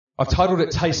I've titled it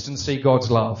Taste and See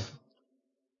God's Love.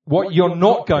 What you're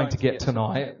not going to get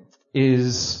tonight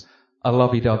is a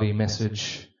lovey-dovey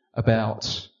message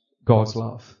about God's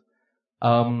love.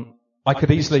 I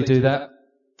could easily do that.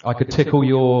 I could tickle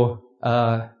your,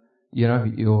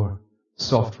 your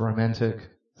soft, romantic,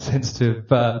 sensitive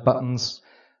buttons,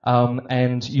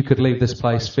 and you could leave this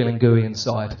place feeling gooey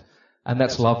inside. And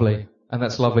that's lovely. And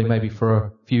that's lovely maybe for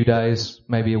a few days,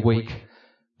 maybe a week.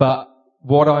 But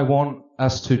what I want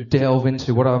us to delve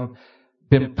into, what I've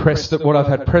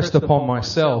had pressed upon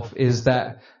myself, is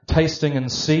that tasting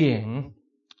and seeing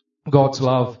God's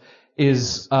love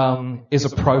is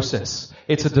a process.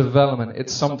 It's a development.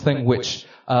 It's something which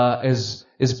is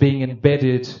being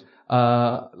embedded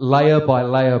layer by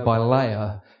layer by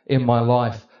layer in my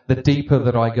life, the deeper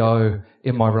that I go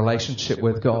in my relationship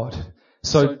with God.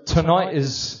 So tonight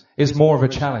is more of a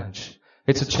challenge.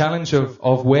 It's a challenge of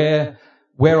where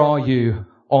are you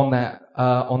on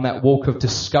that walk of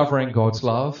discovering God's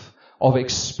love, of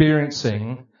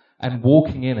experiencing and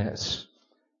walking in it,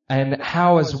 and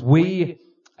how as we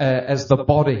as the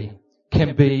body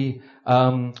can be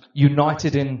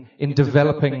united in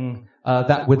developing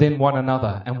that within one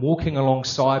another and walking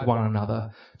alongside one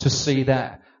another to see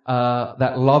that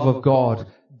love of God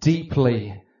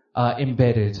deeply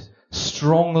embedded,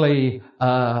 strongly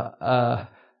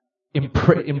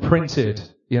imprinted,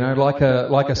 like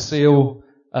a seal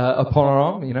upon our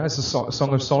arm. It's a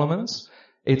Song of Solomon's.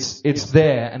 It's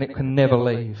there and it can never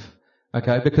leave.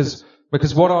 Okay, because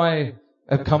what I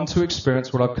have come to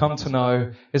experience, what I've come to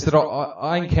know, is that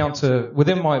I encounter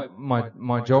within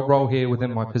my job role here,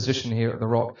 within my position here at the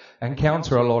Rock, I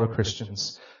encounter a lot of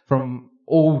Christians from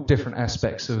all different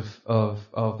aspects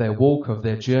of their walk, of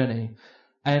their journey,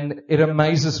 and it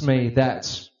amazes me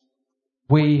that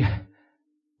we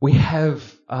have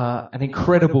an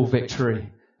incredible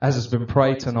victory, as has been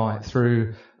prayed tonight,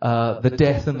 through the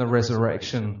death and the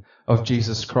resurrection of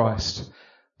Jesus Christ.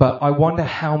 But I wonder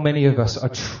how many of us are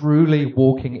truly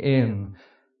walking in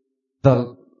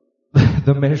the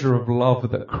measure of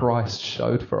love that Christ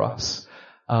showed for us,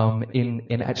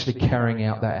 in actually carrying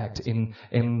out that act, in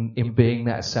being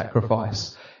that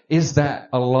sacrifice. Is that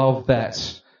a love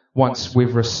that, once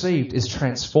we've received, is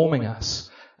transforming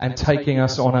us and taking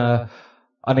us on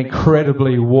an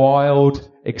incredibly wild,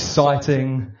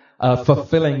 exciting,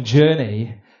 fulfilling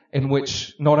journey in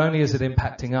which not only is it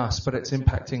impacting us, but it's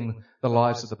impacting the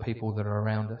lives of the people that are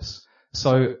around us.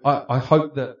 So I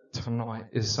hope that tonight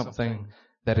is something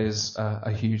that is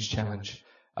a huge challenge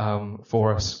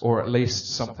for us, or at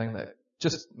least something that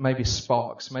just maybe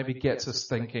sparks, maybe gets us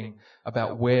thinking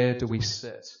about where do we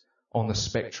sit on the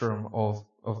spectrum of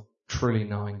truly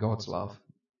knowing God's love.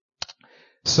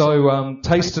 So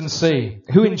taste and see.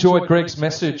 Who enjoyed Greg's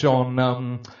message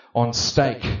on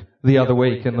steak the other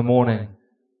week in the morning?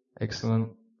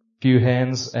 Excellent. Few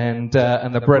hands. And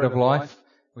the bread of life.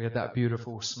 We had that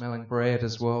beautiful smelling bread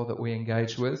as well that we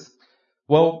engaged with.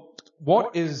 Well,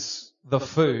 what is the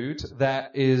food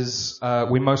that is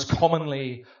we most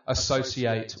commonly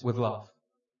associate with love?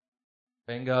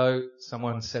 Bingo.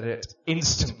 Someone said it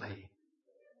instantly.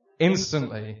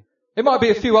 Instantly. It might be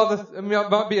a few other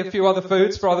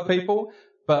foods for other people,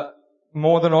 but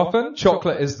more than often,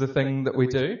 chocolate is the thing that we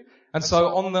do. And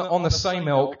so on the same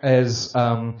ilk as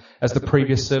the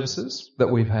previous services that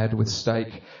we've had with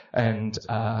steak and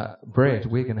bread,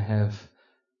 we're going to have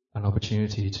an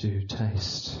opportunity to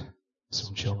taste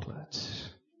some chocolate.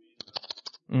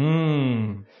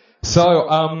 So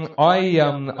I'm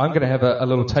going to have a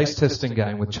little taste testing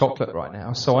game with chocolate right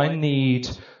now. So I need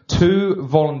 2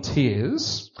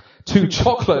 volunteers, 2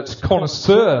 chocolate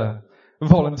connoisseur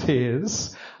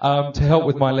volunteers, to help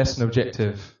with my lesson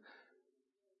objective.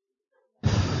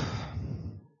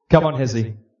 Come on,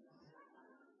 Hezzy.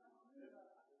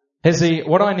 Hezzy,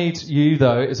 what I need you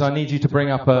though is I need you to bring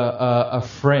up a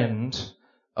friend,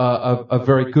 a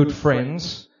very good friend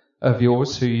of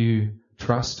yours who you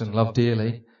trust and love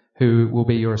dearly, who will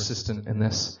be your assistant in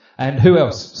this. And who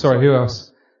else? Sorry, who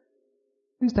else?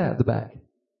 Who's that at the back?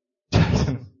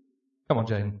 Jaden. Come on,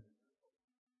 Jaden.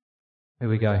 Here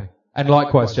we go. And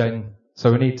likewise, Jaden.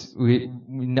 So I need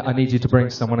you to bring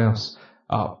someone else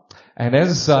up. And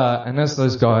as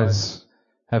those guys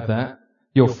have that,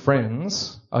 your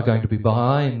friends are going to be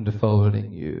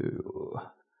blindfolding you.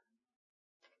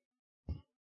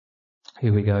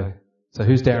 Here we go. So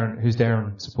who's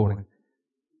Darren supporting?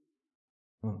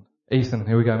 Ethan,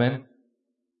 here we go, man.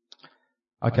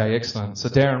 Okay, excellent. So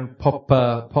Darren, pop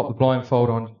the blindfold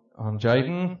on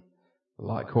Jaden.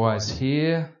 Likewise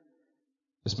here.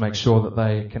 Just make sure that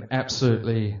they can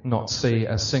absolutely not see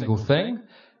a single thing.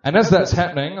 And as that's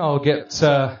happening, I'll get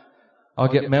I'll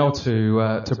get Mel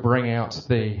to bring out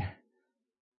the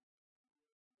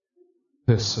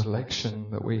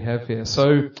selection that we have here.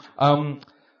 So,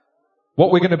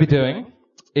 what we're going to be doing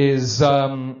is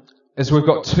we've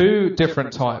got two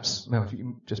different types. Mel, if you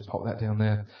can just pop that down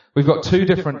there. We've got two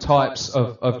different types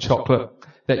of chocolate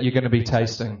that you're going to be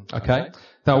tasting. Okay.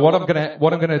 Now, what I'm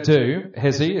going to do,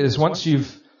 Hezi, is once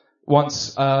both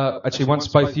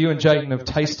you and Jaden have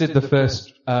tasted the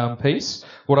first piece,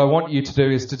 what I want you to do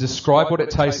is to describe what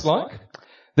it tastes like,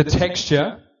 the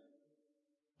texture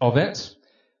of it,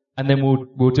 and then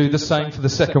we'll do the same for the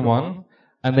second one,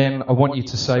 and then I want you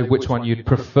to say which one you'd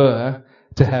prefer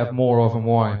to have more of and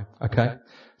why. Okay?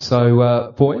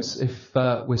 So, boys, if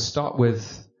we start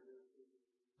with,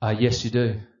 yes, you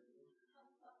do.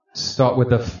 Start with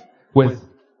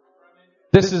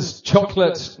this is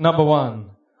chocolate number one.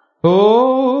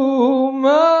 Oh my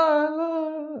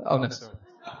love. Oh no, sorry.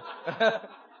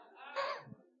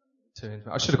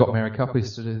 I should have got Mary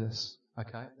Cuppies to do this.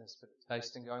 Okay, there's a bit of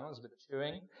tasting going on. There's a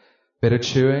bit of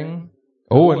chewing.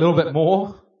 Oh, a little bit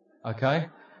more. Okay.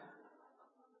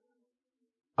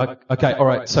 Okay, all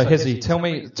right. So Hezi, tell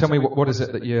me, what is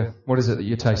it that you're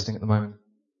tasting at the moment?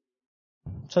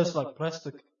 Tastes like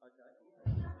plastic.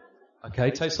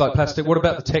 Okay, tastes like plastic. What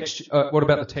about the texture? What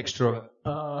about the texture of it?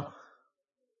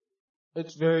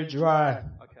 It's very dry.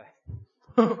 Okay.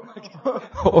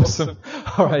 Awesome.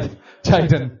 All right,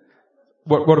 Jaden.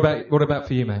 What about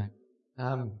for you, man?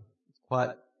 It's quite.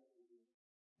 I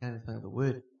can't even think of the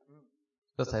word. I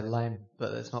was going to say lame,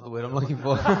 but that's not the word I'm looking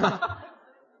for.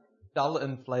 Dull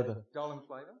in flavour. Dull in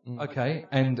flavour. Okay,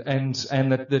 and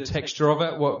the texture of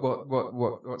it.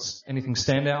 What's anything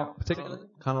stand out particularly?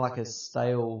 Kind of like a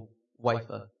stale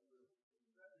wafer.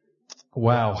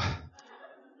 Wow.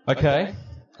 Okay.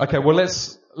 Well,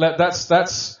 that's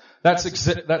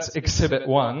exhibit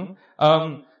one.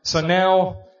 So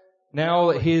now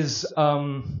here's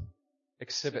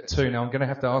exhibit two. Now I'm going to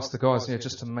have to ask the guys here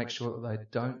just to make sure that they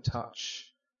don't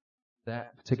touch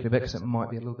that particular bit because it might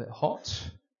be a little bit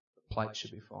hot. The plate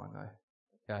should be fine though.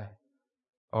 Okay.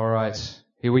 All right.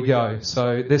 Here we go.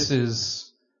 So this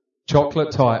is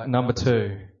chocolate type number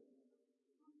 2.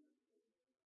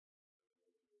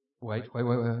 Wait.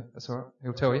 That's all right.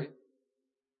 He'll tell you.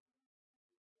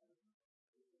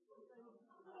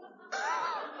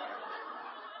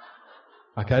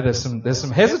 Okay, there's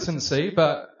some hesitancy,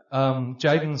 but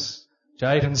Jaden's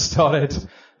started.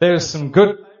 There's some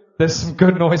good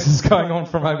noises going on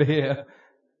from over here.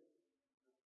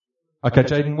 Okay,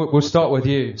 Jaden, we'll start with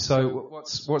you. So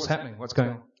what's happening? What's going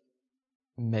on?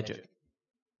 Magic.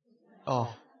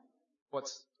 Oh.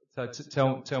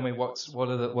 Tell me what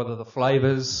are the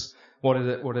flavors? What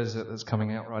is it that's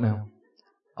coming out right now?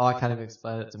 Oh, I can't even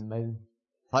explain it. It's amazing.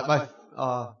 Like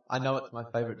I know it's my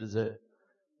favourite dessert.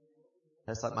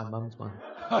 That's like my mum's one.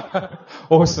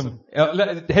 Awesome.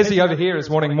 Hezi over here is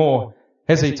wanting more.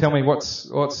 Hezi, tell me what's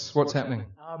happening.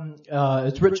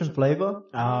 It's rich in flavour.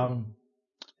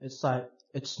 It's like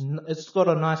it's got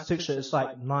a nice texture. It's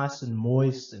like nice and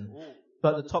moist,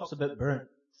 but the top's a bit burnt.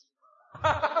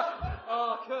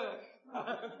 Oh, Kirk.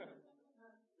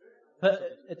 But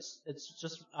it's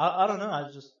just I don't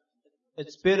know.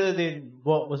 It's better than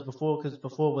what was before, because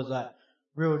before was like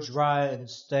real dry and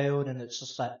stale, and it's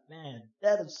just like, man,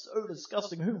 that is so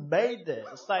disgusting. Who made that?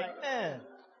 It's like, man.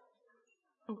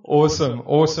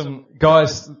 Awesome.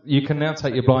 Guys, you can now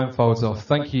take your blindfolds off.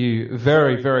 Thank you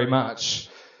very, very much.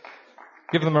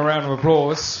 Give them a round of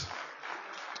applause.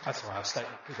 That's all right, I'll stay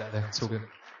with that there. It's all good.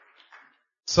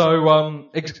 So,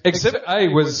 Exhibit A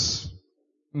was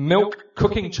milk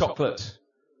cooking chocolate.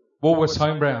 Woolworths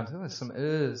home brand. Oh, there's some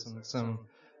Ers and some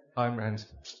home brand.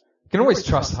 You can always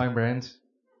trust home brand.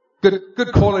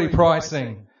 Good quality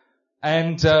pricing.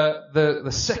 And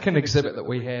the second exhibit that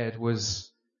we had was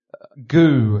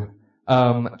Goo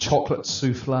chocolate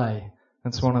souffle.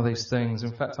 That's one of these things.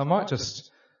 In fact, I might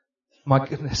just, my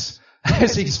goodness,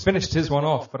 as he's finished his one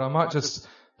off, but I might just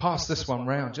pass this one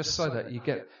round just so that you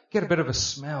get a bit of a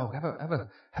smell.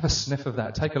 Have a sniff of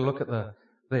that. Take a look at the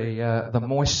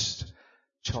moist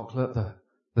chocolate.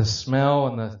 The smell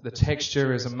and the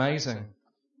texture is amazing.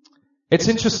 It's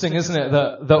interesting, isn't it,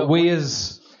 that we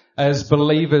as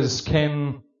believers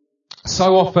can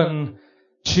so often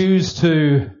choose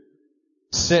to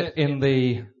sit in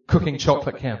the cooking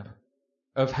chocolate camp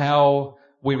of how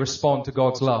we respond to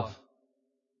God's love.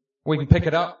 We can pick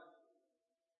it up.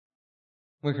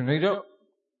 We can eat it.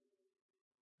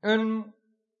 And,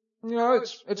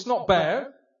 it's not bad.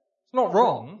 It's not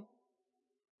wrong.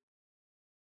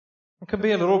 It can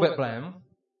be a little bit bland.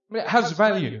 It has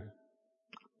value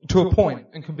to a point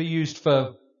and can be used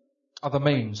for other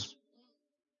means.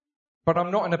 But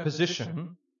I'm not in a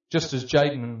position, just as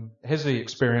Jaden and Hezi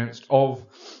experienced, of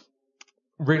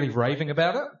really raving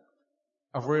about it,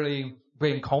 of really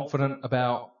being confident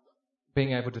about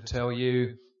being able to tell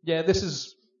you, yeah, this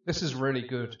is really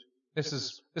good. This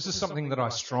is something that I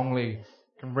strongly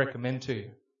can recommend to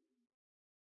you.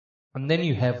 And then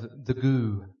you have the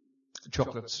goo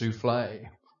chocolate souffle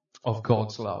of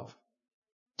God's love.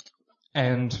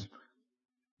 And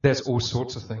there's all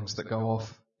sorts of things that go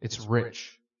off. It's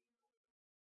rich.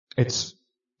 It's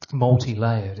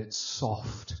multi-layered. It's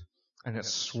soft. And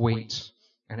it's sweet.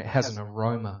 And it has an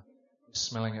aroma. You're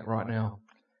smelling it right now.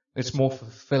 It's more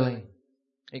fulfilling.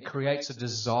 It creates a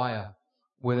desire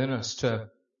within us to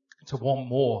want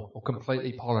more or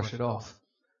completely polish it off.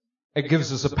 It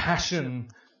gives us a passion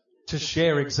to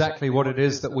share exactly what it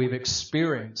is that we've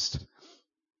experienced.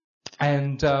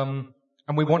 And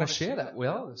we want to share that with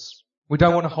others. We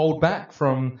don't want to hold back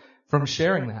from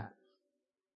sharing that.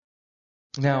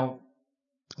 Now,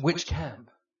 which camp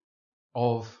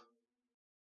of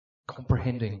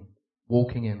comprehending,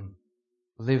 walking in,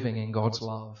 living in God's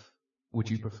love would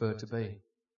you prefer to be?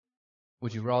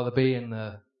 Would you rather be in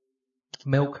the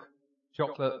milk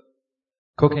chocolate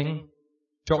cooking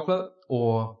chocolate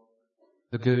or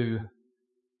the goo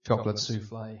chocolate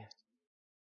souffle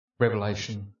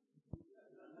revelation?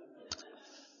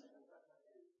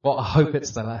 Well, I hope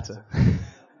it's the latter.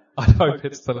 I hope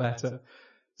it's the latter.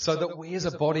 So that we as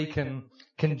a body can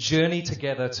journey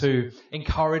together to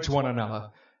encourage one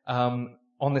another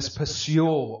on this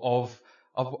pursuit of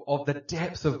the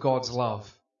depth of God's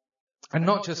love. And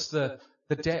not just the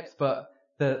depth, but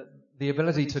the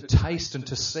ability to taste and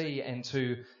to see and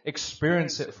to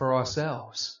experience it for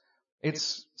ourselves.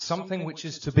 It's something which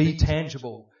is to be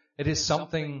tangible. It is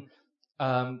something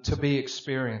to be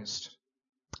experienced.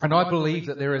 And I believe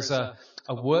that there is a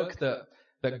work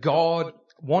that God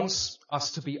wants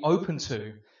us to be open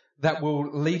to that will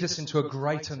lead us into a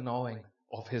greater knowing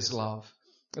of His love,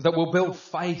 that will build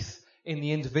faith in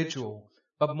the individual,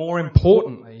 but more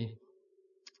importantly,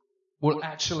 will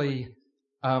actually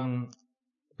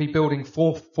be building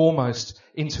foremost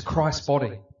into Christ's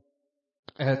body,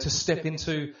 to step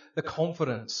into the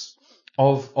confidence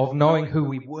of knowing who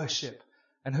we worship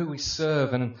and who we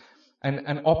serve and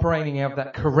operating out of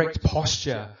that correct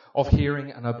posture of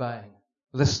hearing and obeying,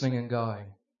 listening and going,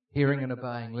 hearing and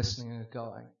obeying, listening and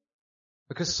going.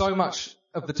 Because so much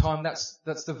of the time that's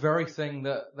the very thing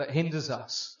that hinders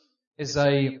us, is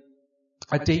a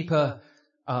deeper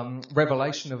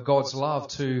revelation of God's love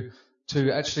to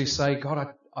actually say,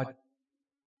 God,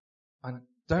 I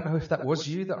don't know if that was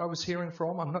you that I was hearing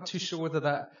from. I'm not too sure whether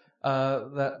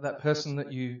that person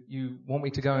that you want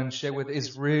me to go and share with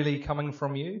is really coming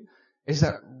from you. Is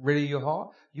that really your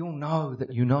heart? You'll know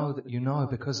that you know that you know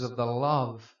because of the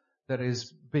love that is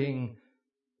being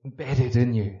embedded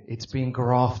in you. It's being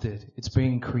grafted. It's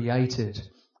being created.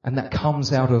 And that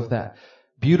comes out of that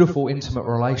beautiful, intimate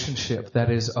relationship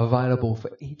that is available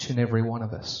for each and every one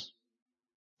of us.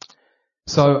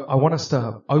 So I want us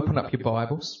to open up your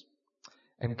Bibles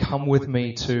and come with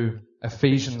me to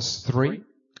Ephesians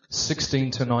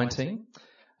 3:16 to 19.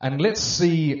 And let's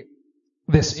see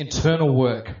this internal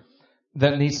work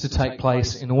that needs to take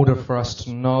place in order for us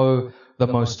to know the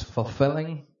most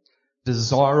fulfilling,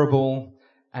 desirable,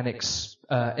 and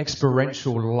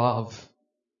experiential love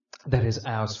that is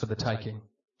ours for the taking.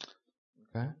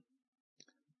 Okay?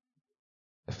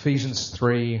 Ephesians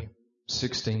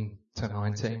 3:16 to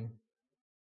 19.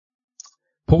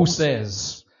 Paul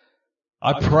says,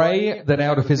 I pray that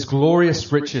out of His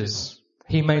glorious riches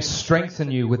He may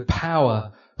strengthen you with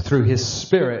power through His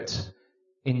Spirit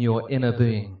in your inner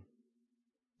being,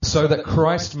 so that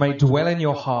Christ may dwell in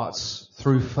your hearts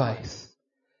through faith.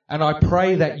 And I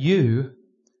pray that you,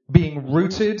 being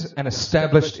rooted and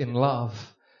established in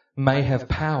love, may have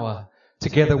power,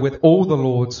 together with all the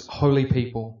Lord's holy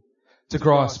people, to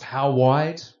grasp how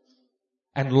wide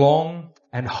and long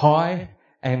and high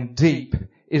and deep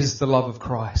is the love of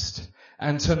Christ,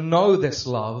 and to know this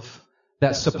love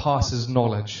that surpasses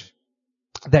knowledge,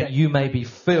 that you may be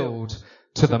filled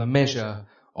to the measure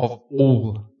of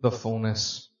all the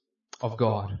fullness of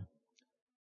God.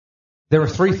 There are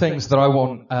three things that I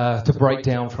want to break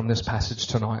down from this passage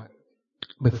tonight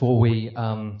before we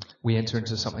enter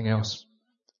into something else.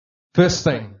 First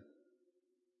thing,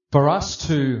 for us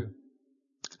to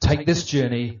take this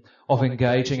journey of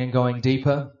engaging and going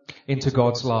deeper into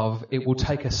God's love, it will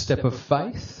take a step of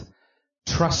faith,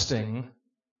 trusting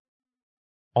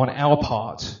on our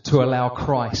part to allow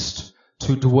Christ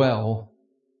to dwell,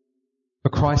 for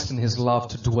Christ and His love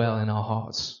to dwell in our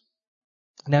hearts.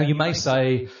 Now you may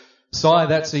say, Si,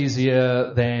 that's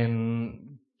easier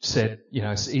than said,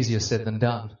 it's easier said than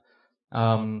done.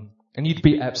 And you'd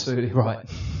be absolutely right.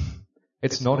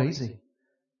 It's not easy.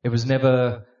 It was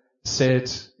never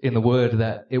said in the Word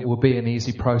that it will be an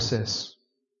easy process.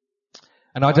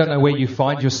 And I don't know where you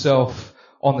find yourself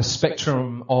on the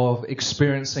spectrum of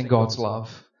experiencing God's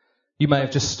love. You may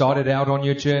have just started out on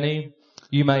your journey.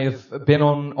 You may have been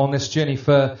on this journey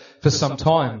for some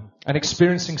time and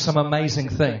experiencing some amazing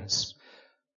things.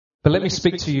 But let me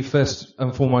speak to you first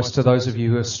and foremost to those of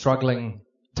you who are struggling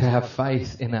to have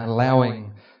faith in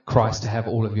allowing Christ to have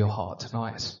all of your heart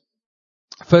tonight.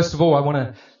 First of all, I want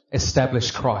to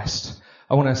establish Christ.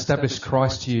 I want to establish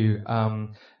Christ to you,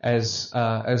 as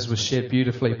was shared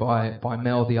beautifully by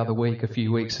Mel the other week, a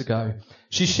few weeks ago.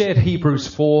 She shared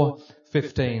Hebrews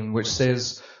 4:15, which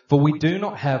says, "For we do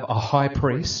not have a high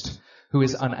priest who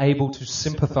is unable to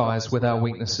sympathize with our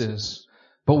weaknesses,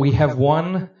 but we have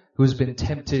one who has been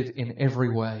tempted in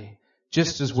every way,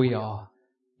 just as we are,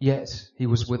 yet he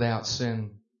was without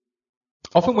sin."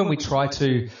 Often when we try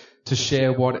to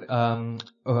share what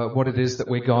it is that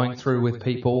we're going through with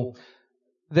people,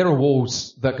 there are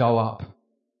walls that go up.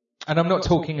 And I'm not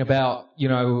talking about,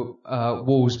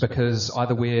 walls because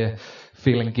either we're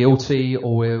feeling guilty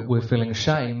or we're feeling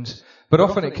ashamed, but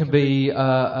often it can be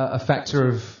a factor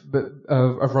of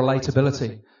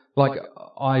relatability. Like,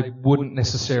 I wouldn't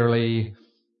necessarily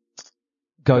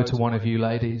go to one of you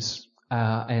ladies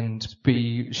and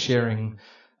be sharing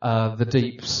the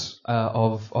deeps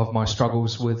of my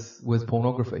struggles with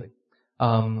pornography.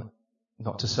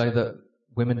 Not to say that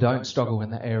women don't struggle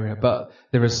in that area, but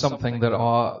there is something that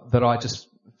I just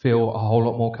feel a whole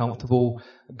lot more comfortable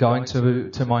going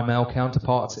to my male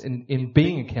counterparts in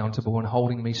being accountable and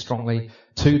holding me strongly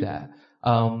to that.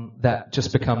 That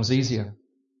just becomes easier.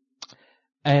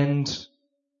 And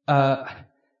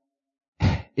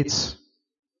it's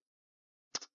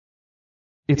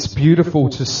beautiful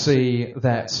to see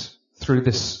that through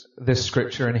this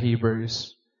scripture in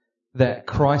Hebrews, that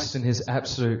Christ in his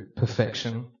absolute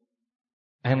perfection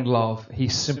and love, he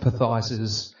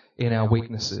sympathizes in our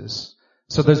weaknesses.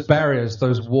 So those barriers,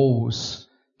 those walls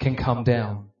can come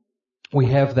down. We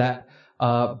have that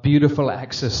beautiful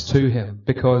access to him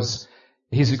because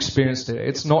he's experienced it.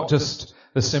 It's not just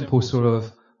the simple sort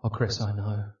of, "Oh, Chris, I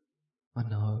know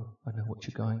what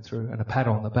you're going through," and a pat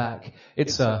on the back.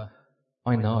 It's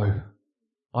I know.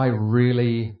 I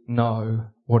really know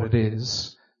what it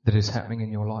is that is happening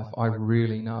in your life. I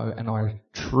really know, and I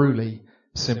truly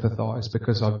sympathize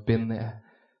because I've been there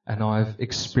and I've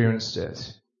experienced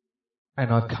it.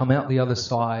 And I've come out the other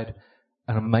side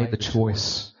and I've made the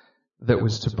choice that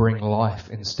was to bring life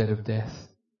instead of death.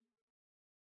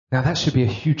 Now that should be a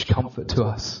huge comfort to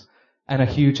us and a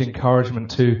huge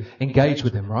encouragement to engage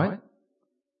with him, right?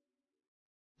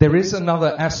 There is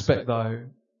another aspect though,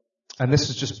 and this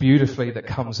is just beautifully that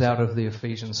comes out of the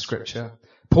Ephesians scripture.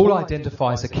 Paul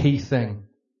identifies a key thing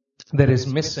that is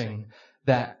missing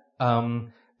that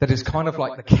is kind of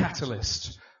like the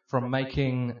catalyst from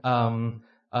making a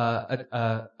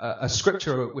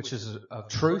scripture which is of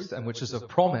truth and which is of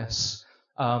promise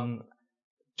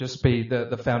just be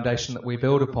the foundation that we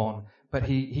build upon. But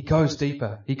he goes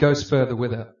deeper. He goes further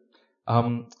with it.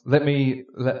 Let me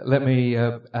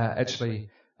actually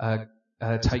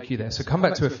take you there. So come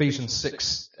back to Ephesians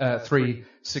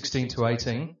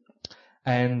 3:16-18,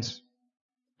 and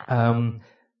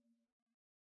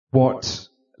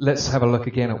let's have a look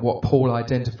again at what Paul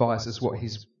identifies as what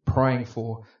he's praying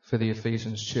for the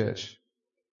Ephesians church.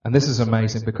 And this is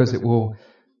amazing because it will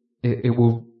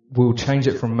change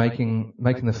it from making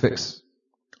the fix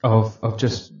of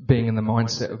just being in the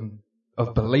mindset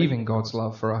of believing God's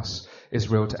love for us is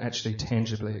real to actually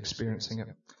tangibly experiencing it.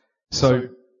 So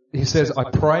he says, "I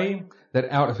pray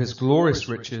that out of his glorious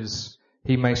riches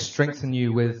he may strengthen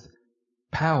you with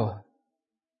power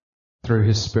through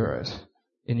his Spirit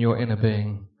in your inner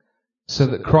being, so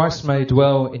that Christ may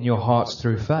dwell in your hearts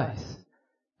through faith.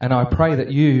 And I pray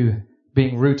that you,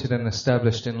 being rooted and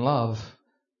established in love,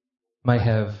 may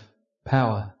have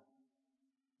power,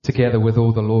 together with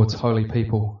all the Lord's holy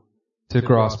people, to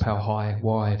grasp how high,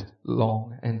 wide,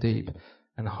 long, and deep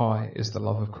and high is the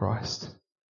love of Christ."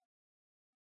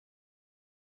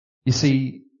 You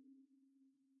see,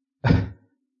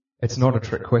 it's not a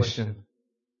trick question.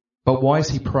 But why is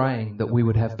he praying that we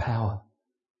would have power?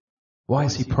 Why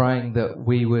is he praying that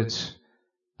we would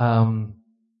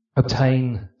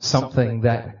obtain something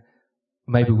that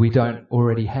maybe we don't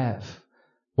already have?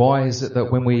 Why is it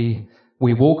that when we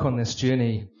walk on this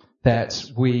journey that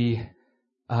we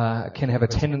can have a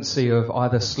tendency of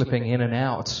either slipping in and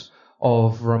out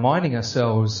of reminding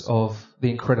ourselves of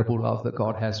the incredible love that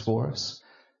God has for us,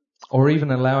 or even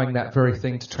allowing that very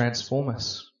thing to transform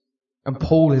us? And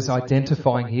Paul is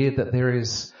identifying here that there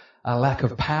is a lack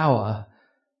of power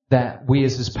that we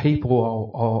as his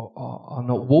people are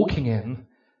not walking in,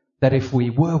 that if we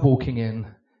were walking in,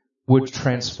 would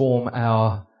transform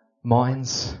our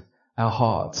minds, our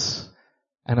hearts,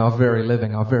 and our very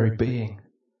living, our very being.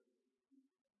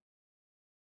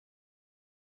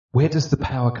 Where does the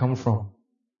power come from?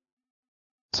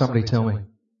 Somebody tell me.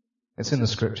 It's in the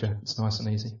scripture. It's nice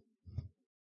and easy.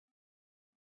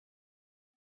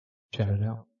 Shout it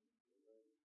out.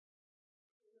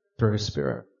 Through His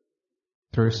Spirit.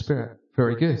 Through His Spirit.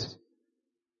 Very good.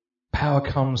 Power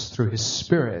comes through His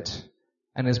Spirit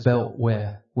and is built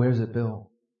where? Where is it built?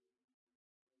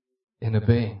 Inner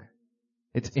being.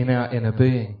 It's in our inner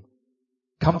being.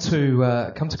 Come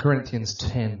to Corinthians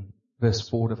 10, verse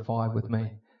 4 to 5 with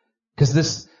me. Because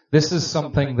this is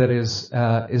something that is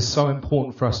so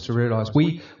important for us to realize.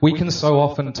 We can so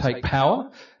often take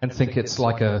power and think it's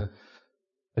like a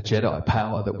Jedi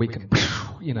power that we can,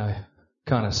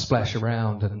 kind of splash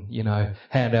around and,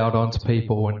 hand out onto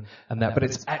people and that. But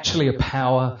it's actually a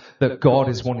power that God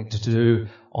is wanting to do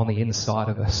on the inside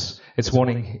of us. He's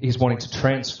wanting to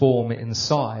transform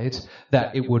inside,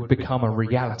 that it would become a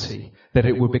reality, that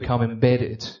it would become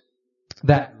embedded.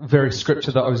 That very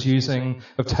scripture that I was using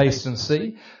of taste and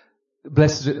see,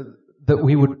 blessed that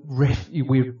we would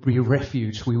be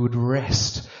refuge, we would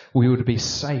rest, we would be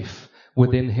safe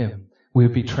within Him, we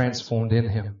would be transformed in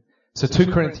Him. So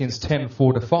 2 Corinthians 10,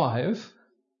 4 to 5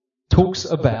 talks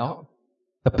about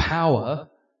the power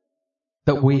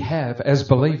that we have as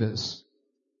believers.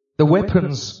 The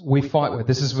weapons we fight with,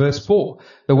 this is verse 4,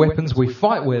 the weapons we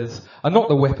fight with are not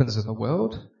the weapons of the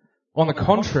world. On the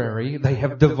contrary, they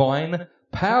have divine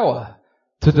power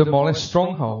to demolish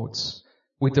strongholds.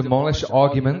 We demolish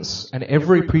arguments and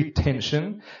every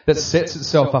pretension that sets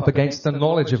itself up against the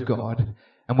knowledge of God,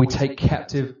 and we take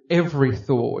captive every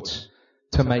thought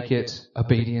to make it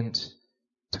obedient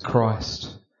to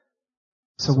Christ.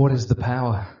 So what is the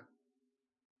power?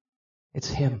 It's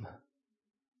Him.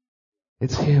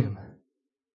 It's Him.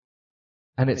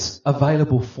 And it's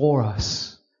available for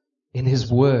us in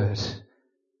His Word,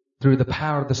 through the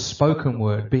power of the spoken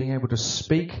word, being able to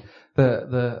speak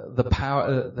the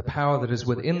power that is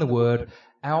within the Word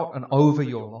out and over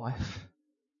your life.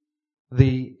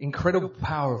 The incredible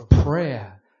power of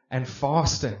prayer and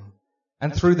fasting,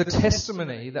 and through the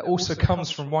testimony that also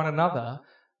comes from one another,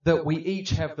 that we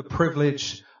each have the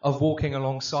privilege of walking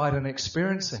alongside and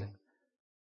experiencing.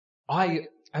 I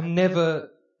was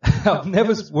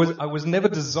never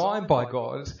designed by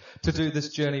God to do this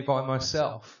journey by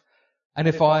myself. And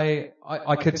if I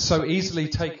could so easily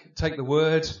take the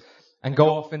word and go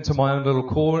off into my own little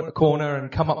corner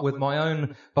and come up with my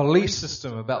own belief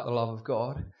system about the love of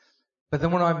God. But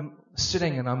then when I'm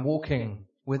sitting and I'm walking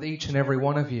with each and every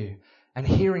one of you and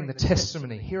hearing the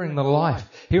testimony, hearing the life,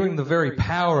 hearing the very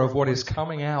power of what is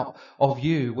coming out of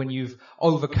you when you've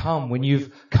overcome, when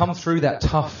you've come through that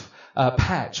tough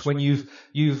patch, when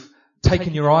you've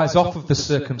taken your eyes off of the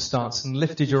circumstance and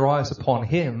lifted your eyes upon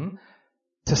Him,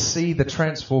 to see the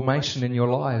transformation in your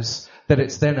lives, that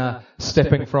it's then a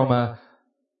stepping from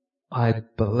I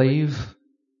believe,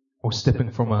 or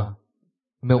stepping from a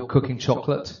milk cooking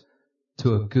chocolate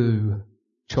to a goo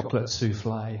chocolate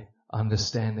souffle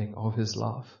understanding of His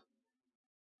love.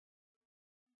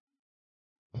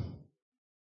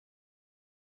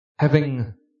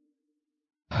 Having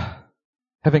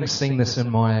seen this in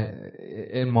my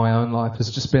own life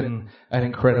has just been an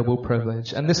incredible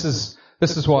privilege, and this is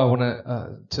why I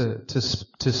want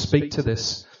to speak to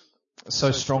this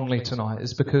so strongly tonight,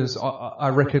 is because I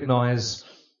recognise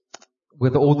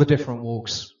with all the different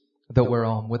walks that we're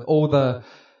on, with all the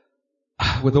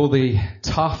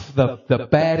tough, the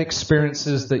bad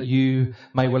experiences that you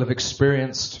may well have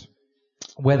experienced,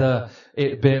 whether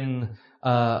it been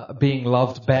being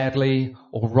loved badly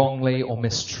or wrongly or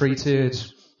mistreated,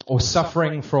 or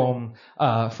suffering from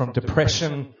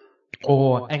depression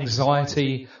or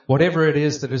anxiety, whatever it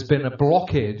is that has been a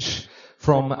blockage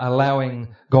from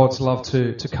allowing God's love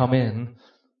to come in.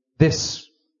 This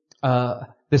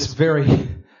very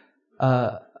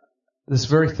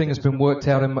thing has been worked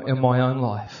out in my own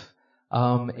life,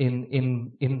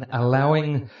 in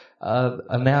allowing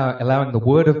the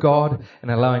Word of God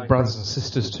and allowing brothers and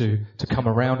sisters to come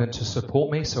around and to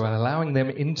support me. So allowing them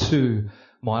into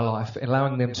my life,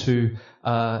 allowing them to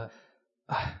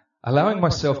allowing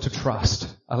myself to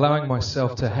trust, allowing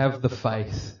myself to have the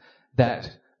faith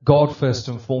that God first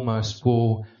and foremost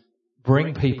will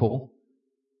bring people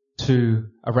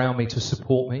around me to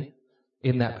support me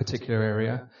in that particular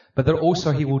area, but that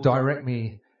also He will direct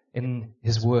me in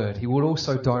His Word. He will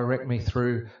also direct me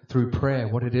through prayer,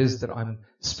 what it is that I'm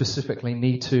specifically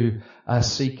need to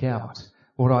seek out,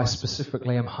 what I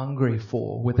specifically am hungry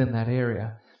for within that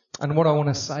area. And what I want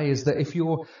to say is that if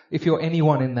you're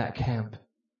anyone in that camp,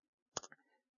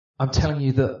 I'm telling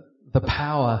you that the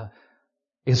power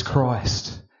is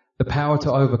Christ. The power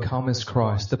to overcome is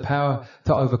Christ. The power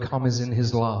to overcome is in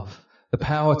His love. The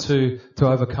power to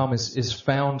overcome is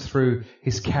found through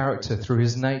His character, through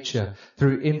His nature,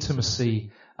 through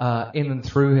intimacy in and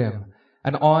through Him.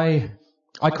 And I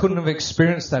couldn't have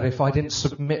experienced that if I didn't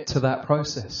submit to that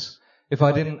process. If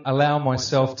I didn't allow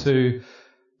myself to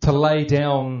lay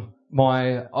down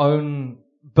my own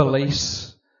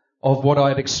beliefs of what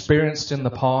I'd experienced in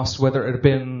the past, whether it had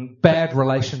been bad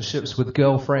relationships with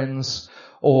girlfriends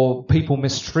or people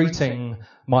mistreating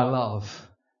my love.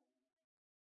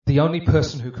 The only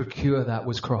person who could cure that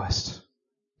was Christ.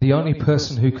 The only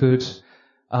person who could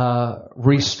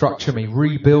restructure me,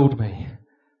 rebuild me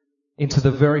into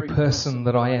the very person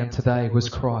that I am today was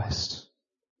Christ.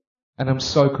 And I'm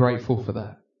so grateful for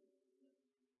that.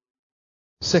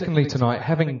 Secondly tonight,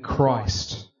 having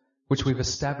Christ, which we've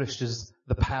established as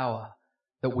the power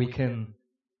that we can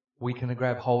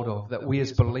grab hold of, that we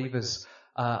as believers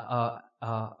are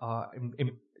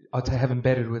to have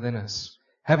embedded within us.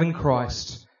 Having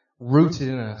Christ rooted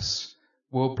in us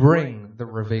will bring the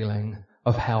revealing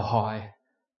of how high,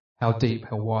 how deep,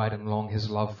 how wide and long His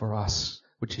love for us,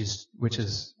 which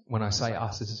is when I say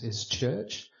us, is His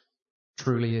church,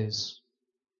 truly is.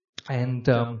 And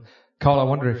Carl, I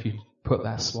wonder if you put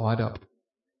that slide up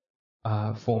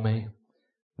for me.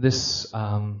 These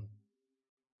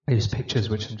pictures,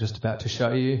 which I'm just about to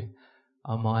show you,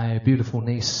 are my beautiful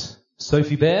niece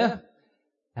Sophie Bear,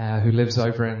 who lives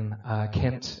over in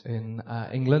Kent in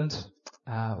England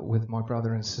with my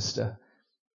brother and sister.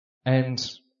 And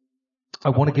I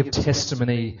want to give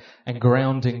testimony and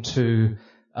grounding to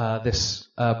this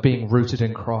being rooted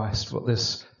in Christ, what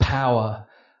this power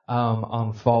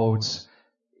unfolds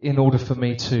in order for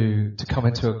me to come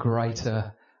into a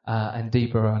greater and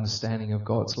deeper understanding of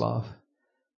God's love.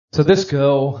 So this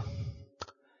girl,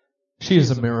 she is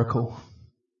a miracle.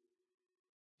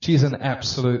 She's an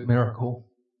absolute miracle.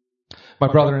 My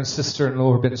brother and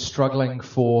sister-in-law have been struggling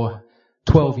for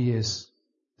 12 years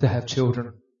to have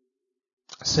children.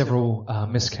 Several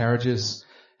miscarriages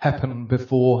happened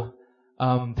before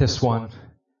this one.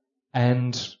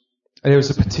 And there was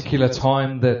a particular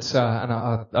time that, and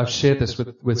I've shared this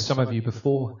with some of you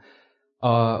before,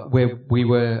 where we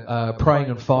were praying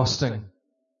and fasting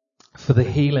for the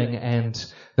healing and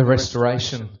the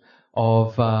restoration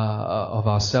of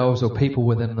ourselves or people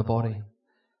within the body.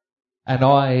 And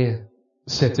I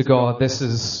said to God, this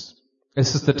is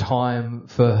the time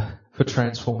for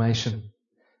transformation.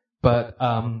 But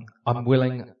I'm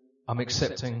willing, I'm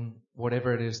accepting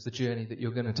whatever it is, the journey that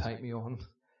you're going to take me on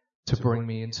to bring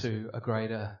me into a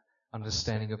greater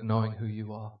understanding of knowing who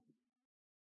you are.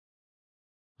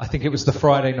 I think it was the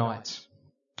Friday night.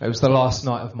 It was the last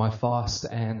night of my fast,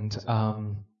 and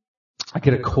I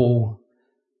get a call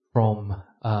from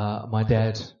my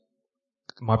dad.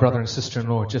 My brother and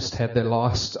sister-in-law just had their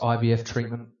last IVF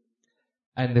treatment,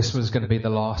 and this was going to be the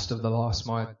last of the last.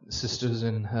 My sister's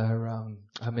in her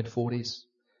mid-40s,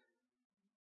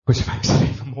 which makes it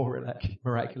even more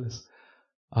miraculous.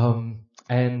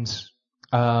 And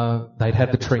they'd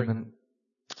had the treatment,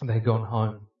 and they'd gone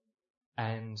home,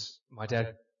 and my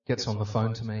dad gets on the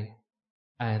phone to me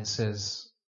and says,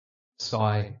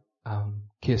 "Si,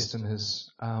 Kirsten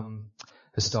has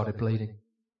started bleeding,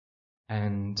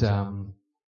 and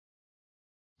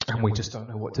we just don't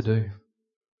know what to do.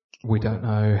 We don't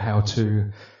know how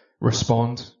to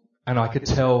respond." And I could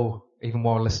tell, even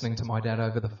while listening to my dad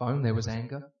over the phone, there was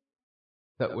anger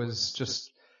that was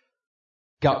just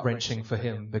gut-wrenching for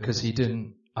him, because he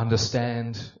didn't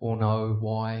understand or know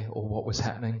why or what was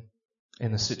happening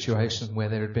in the situation where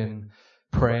there had been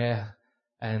prayer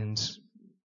and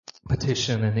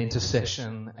petition and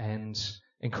intercession and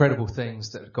incredible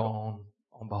things that had gone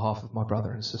on behalf of my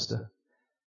brother and sister.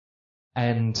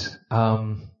 And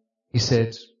he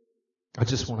said, "I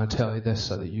just want to tell you this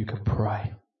so that you can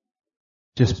pray.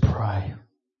 Just pray."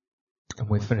 And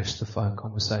we finished the phone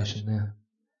conversation there.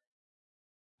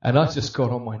 And I just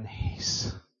got on my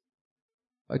knees.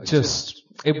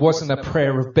 It wasn't a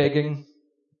prayer of begging,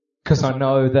 because I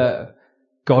know that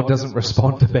God doesn't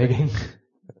respond to begging.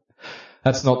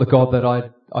 That's not the God that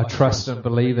I trust and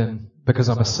believe in, because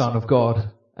I'm a son of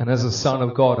God. And as a son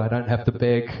of God, I don't have to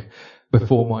beg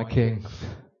before my King.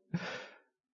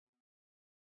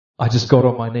 I just got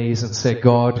on my knees and said,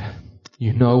 "God,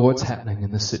 you know what's happening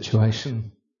in this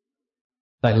situation.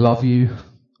 They love you.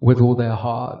 with all their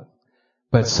heart.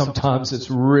 But sometimes it's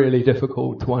really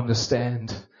difficult to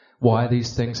understand why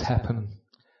these things happen.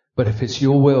 But if it's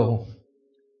your will,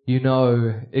 you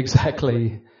know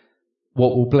exactly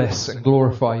what will bless and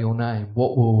glorify your name,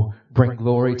 what will bring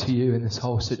glory to you in this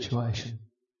whole situation.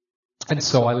 And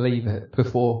so I leave it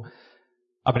before.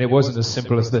 I mean, it wasn't as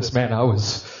simple as this, man. I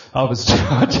was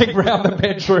charging around the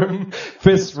bedroom,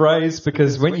 fists raised,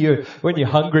 because when you're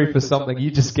hungry for something,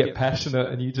 you just get passionate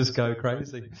and you just go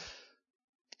crazy.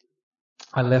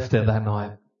 I left there that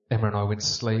night. Emma and I went to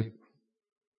sleep.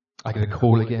 I get a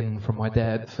call again from my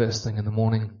dad first thing in the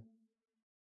morning.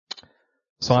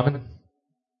 Simon,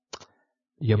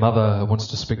 your mother wants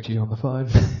to speak to you on the phone.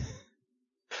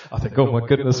 I think, oh my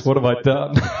goodness, what have I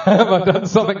done? Have I done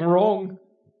something wrong?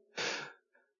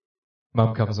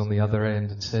 Mum comes on the other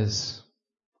end and says,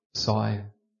 Si,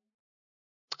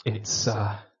 it's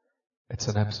an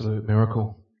absolute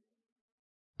miracle.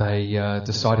 They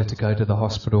decided to go to the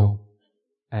hospital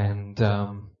and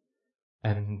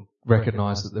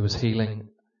recognise that there was healing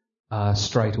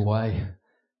straight away,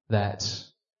 that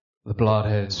the blood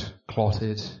had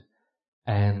clotted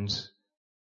and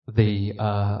the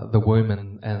womb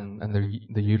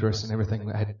and the uterus and everything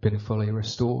had been fully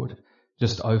restored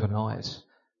just overnight.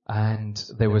 And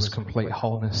there was complete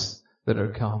wholeness that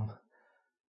had come.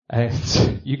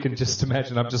 And you can just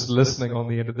imagine, I'm just listening on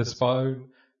the end of this phone.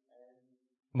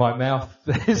 My mouth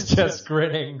is just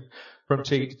grinning from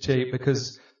cheek to cheek,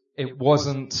 because it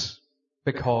wasn't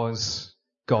because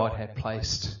God had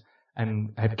placed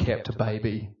and had kept a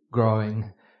baby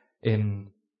growing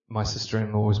in my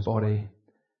sister-in-law's body,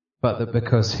 but that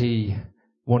because He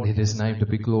wanted His name to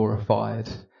be glorified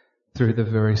through the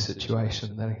very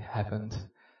situation that happened.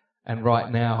 And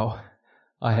right now,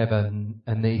 I have a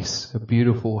niece, a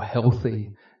beautiful,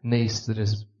 healthy niece that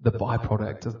is the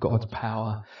byproduct of God's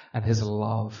power and His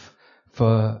love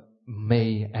for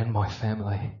me and my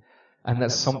family. And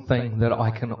that's something that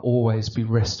I can always be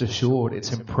rest assured.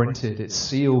 It's imprinted, it's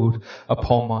sealed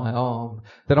upon my arm,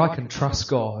 that I can trust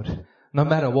God no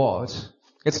matter what.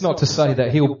 It's not to say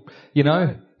that He'll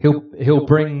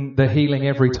bring the healing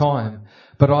every time,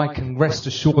 but I can rest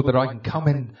assured that I can come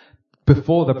in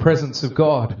before the presence of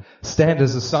God, stand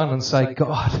as a son and say,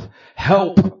 God,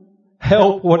 help,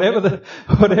 whatever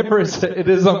it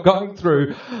is I'm going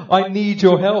through. I need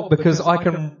your help, because I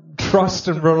can trust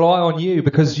and rely on you,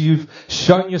 because you've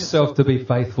shown yourself to be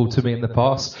faithful to me in the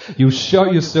past. You'll show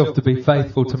yourself to be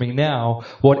faithful to me now,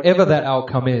 whatever that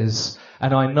outcome is.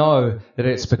 And I know that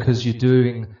it's because you're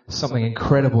doing something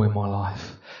incredible in my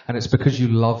life. And it's because you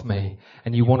love me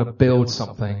and you want to build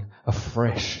something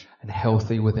afresh and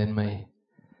healthy within me.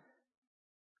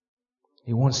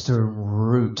 He wants to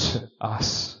root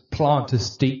us, plant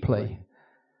us deeply,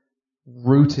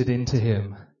 rooted into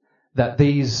Him, that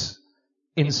these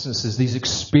instances, these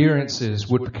experiences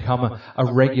would become a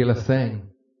regular thing.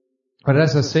 But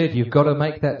as I said, you've got to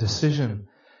make that decision.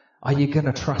 Are you going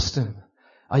to trust Him?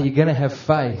 Are you going to have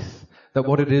faith that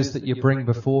what it is that you bring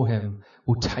before Him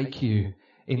will take you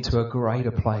into a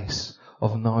greater place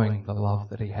of knowing the love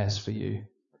that He has for you?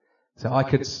 So I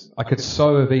could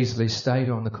so have easily stayed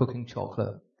on the cooking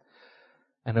chocolate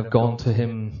and have gone to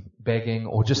Him begging,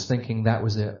 or just thinking that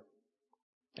was it,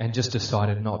 and just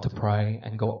decided not to pray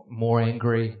and got more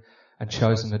angry and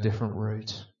chosen a different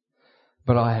route.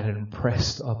 But I had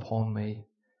impressed upon me,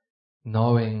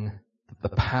 knowing that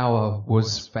the power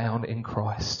was found in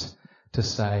Christ, to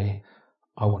say,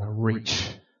 I want to reach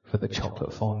for the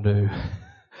chocolate fondue.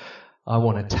 I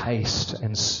want to taste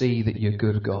and see that you're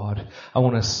good, God. I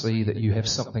want to see that you have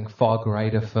something far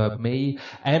greater for me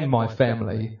and my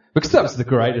family. Because that was the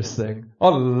greatest thing. I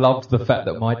loved the fact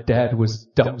that my dad was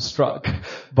dumbstruck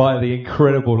by the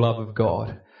incredible love of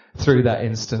God through that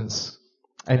instance.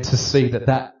 And to see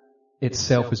that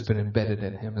itself has been embedded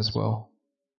in him as well.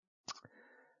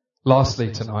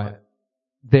 Lastly tonight,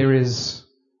 there is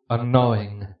a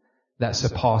knowing that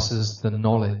surpasses the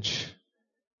knowledge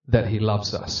that He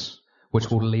loves us, which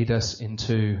will lead us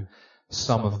into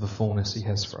some of the fullness He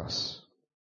has for us.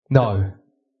 No,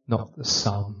 not the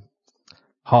some.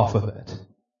 Half of it.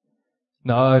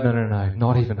 No,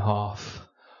 not even half.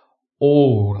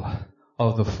 All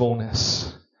of the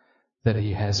fullness that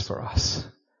He has for us.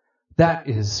 That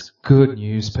is good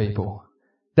news, people.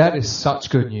 That is such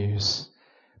good news.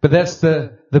 But that's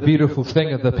the beautiful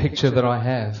thing of the picture that I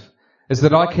have, is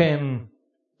that I can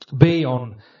be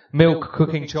on milk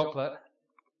cooking chocolate.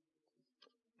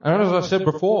 And as I said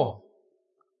before,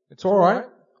 it's alright.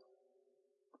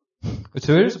 It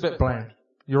is a bit bland.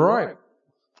 You're right.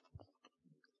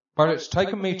 But it's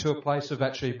taken me to a place of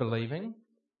actually believing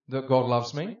that God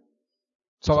loves me.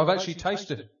 So I've actually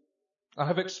tasted I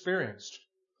have experienced.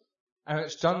 And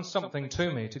it's done something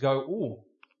to me to go, ooh,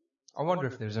 I wonder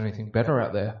if there's anything better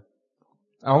out there.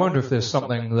 I wonder if there's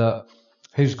something that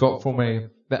He's got for me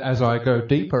that as I go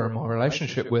deeper in my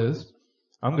relationship with,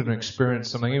 I'm going to experience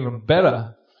something even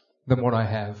better than what I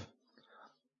have.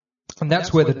 And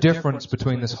that's where the difference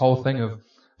between this whole thing of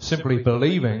simply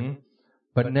believing,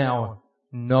 but now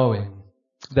knowing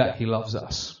that He loves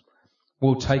us,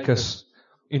 will take us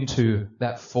into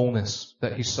that fullness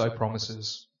that He so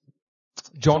promises.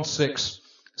 John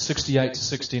 6:68 to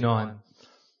 69.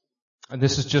 And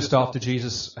this is just after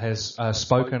Jesus has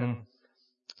spoken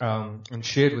and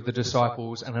shared with the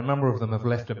disciples, and a number of them have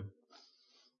left Him.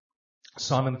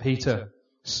 Simon Peter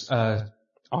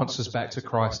answers back to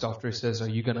Christ after he says, "Are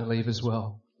you going to leave as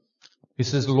well?" He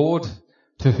says, "Lord,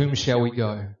 to whom shall we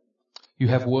go? You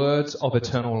have words of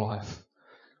eternal life.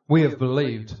 We have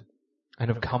believed and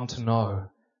have come to know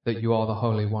that you are the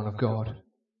Holy One of God."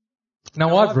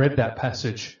 Now, I've read that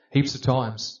passage heaps of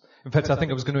times. In fact, I think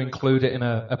I was going to include it in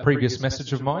a previous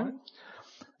message of mine.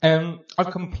 And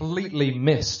I've completely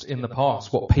missed in the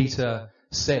past what Peter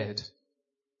said.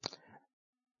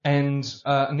 And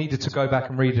needed to go back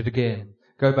and read it again.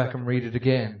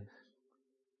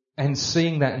 And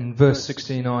seeing that in verse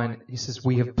 69, he says,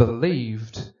 "We have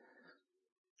believed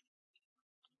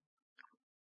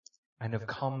and have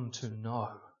come to know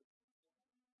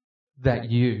that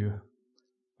you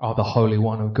are the Holy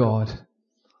One of God."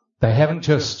 They haven't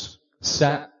just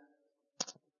sat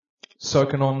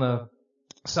sucking on the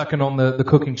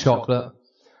cooking chocolate.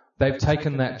 They've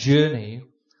taken that journey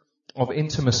of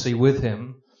intimacy with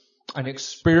Him and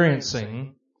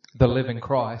experiencing the living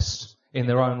Christ in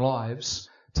their own lives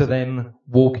to then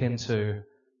walk into,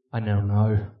 "I now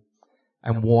know.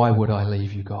 And why would I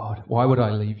leave you, God? Why would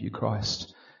I leave you,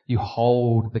 Christ? You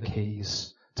hold the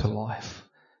keys to life.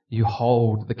 You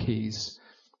hold the keys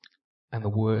and the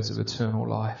words of eternal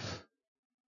life."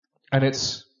 And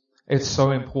it's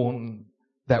so important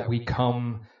that we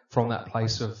come from that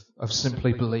place of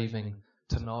simply believing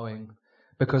to knowing,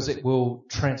 because it will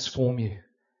transform you.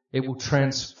 It will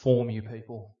transform you,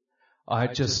 people. I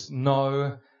just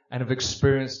know and have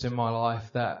experienced in my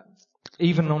life that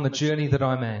even on the journey that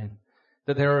I'm in,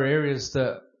 that there are areas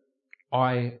that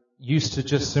I used to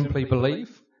just simply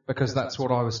believe because that's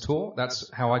what I was taught. That's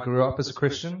how I grew up as a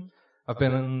Christian. I've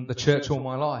been in the church all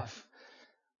my life.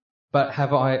 But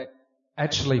have I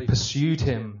actually pursued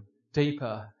Him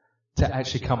deeper to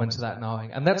actually come into that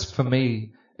knowing? And that's, for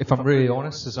me, if I'm really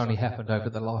honest, has only happened over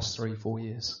the last 3-4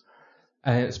 years.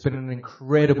 And it's been an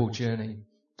incredible journey.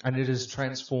 And it has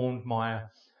transformed my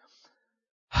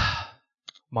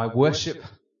worship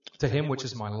to Him, which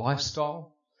is my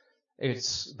lifestyle.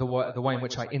 It's the way in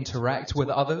which I interact with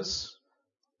others,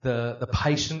 the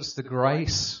patience, the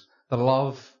grace, the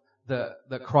love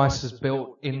that Christ has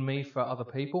built in me for other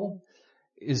people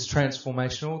is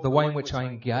transformational. The way in which I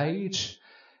engage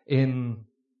in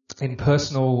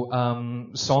personal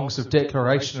songs of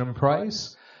declaration and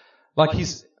praise, like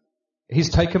He's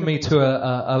taken me to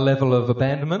a level of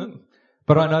abandonment,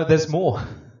 but I know there's more.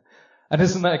 And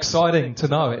isn't that exciting to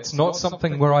know? It's not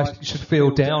something where I should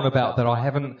feel down about that I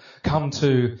haven't come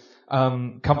to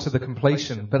the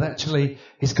completion, but actually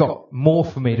He's got more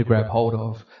for me to grab hold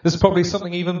of. There's probably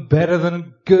something even better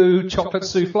than goo chocolate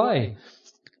souffle.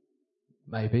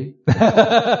 Maybe.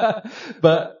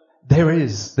 But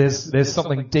there's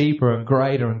something deeper and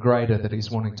greater that He's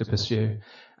wanting to pursue.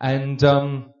 And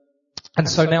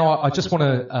so now I just want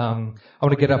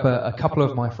to get up a couple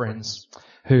of my friends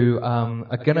who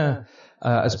are gonna,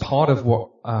 as part of what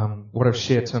I've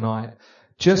shared tonight,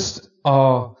 just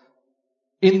are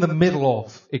in the middle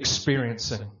of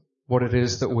experiencing what it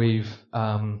is that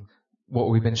what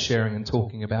we've been sharing and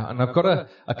talking about. And I've got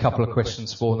a couple of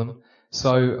questions for them.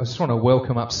 So I just want to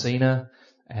welcome up Sina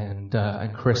and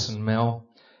Chris and Mel,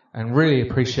 and really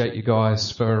appreciate you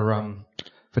guys for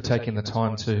taking the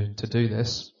time to do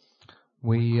this.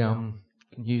 We can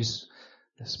use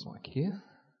this mic here,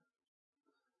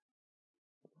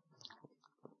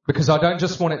 because I don't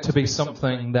just want it to be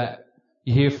something that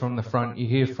you hear from the front, you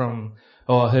hear from,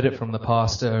 I heard it from the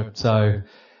pastor, so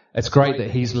it's great that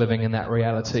he's living in that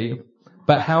reality.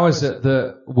 But how is it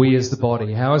that we as the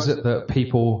body, how is it that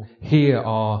people here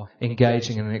are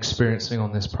engaging and experiencing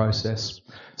on this process?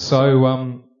 So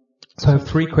I have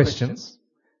 3 questions,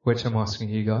 which I'm asking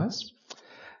you guys.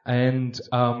 And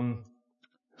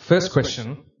first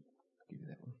question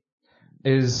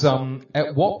is,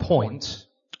 at what point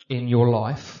in your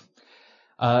life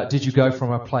did you go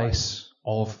from a place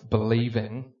of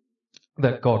believing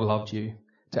that God loved you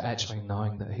to actually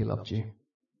knowing that He loved you?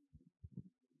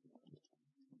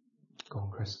 Go on,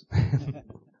 Chris.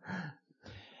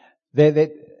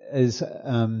 That is,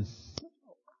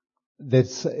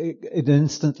 it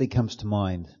instantly comes to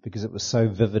mind because it was so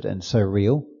vivid and so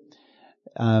real.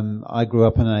 I grew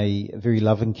up in a very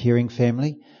loving, caring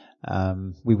family.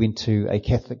 We went to a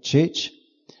Catholic church,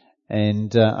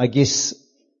 and I guess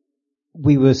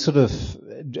we were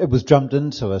it was drummed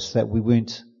into us that we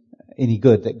weren't any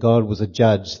good, that God was a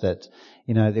judge, that,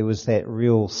 there was that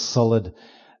real solid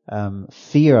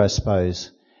fear, I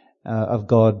suppose, of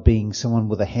God being someone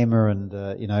with a hammer and,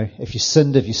 if you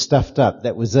sinned, if you stuffed up,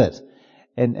 that was it.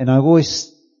 And I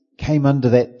always came under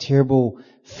that terrible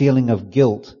feeling of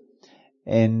guilt,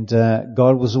 and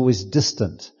God was always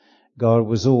distant. God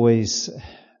was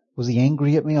he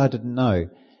angry at me? I didn't know.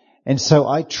 And so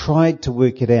I tried to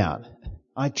work it out.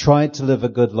 I tried to live a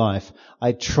good life.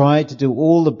 I tried to do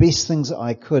all the best things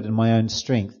I could in my own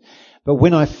strength. But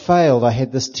when I failed, I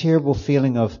had this terrible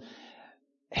feeling of,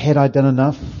 had I done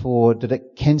enough, or did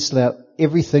it cancel out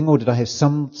everything, or did I have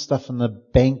some stuff in the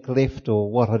bank left, or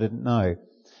what? I didn't know.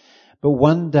 But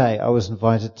one day I was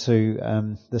invited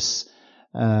to this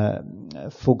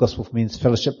Full Gospel for Men's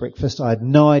Fellowship breakfast. I had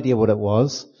no idea what it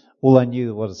was. All I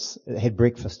knew was it had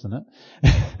breakfast in it.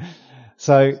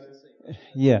 So,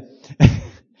 yeah.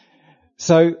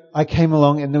 So I came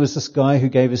along, and there was this guy who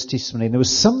gave his testimony, and there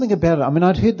was something about it. I mean,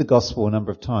 I'd heard the gospel a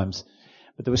number of times,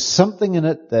 but there was something in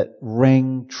it that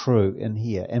rang true in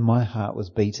here, and my heart was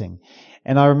beating.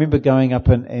 And I remember going up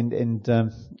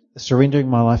and surrendering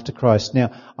my life to Christ.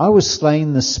 Now, I was slain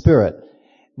in the Spirit.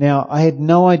 Now, I had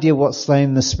no idea what slain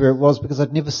in the Spirit was because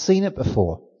I'd never seen it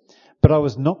before. But I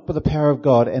was knocked by the power of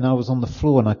God, and I was on the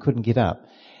floor and I couldn't get up.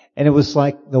 And it was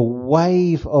like the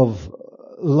wave of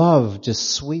love just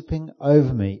sweeping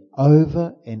over me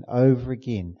over and over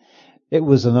again. It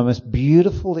was the most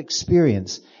beautiful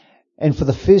experience. And for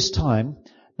the first time,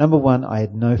 number one, I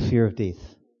had no fear of death.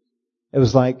 It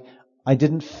was like I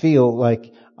didn't feel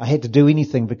like I had to do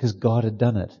anything because God had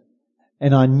done it.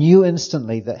 And I knew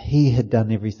instantly that He had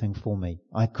done everything for me.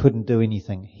 I couldn't do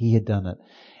anything. He had done it.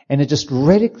 And it just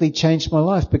radically changed my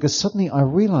life because suddenly I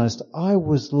realized I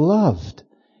was loved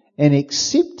and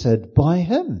accepted by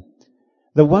Him.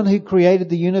 The one who created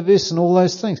the universe and all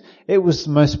those things. It was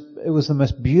the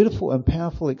most beautiful and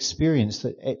powerful experience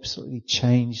that absolutely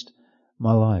changed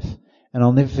my life. And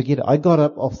I'll never forget it. I got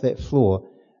up off that floor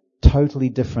totally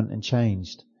different and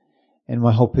changed. And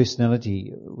my whole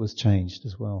personality was changed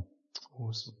as well.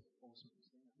 Awesome.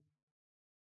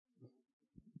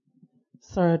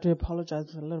 Sorry, I do apologise.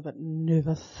 I was a little bit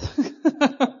nervous.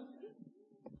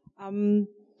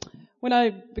 When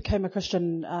I became a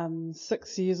Christian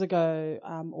 6 years ago,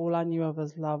 all I knew of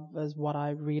as love is what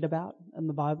I read about in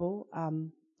the Bible.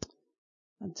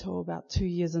 Until about 2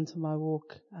 years into my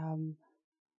walk,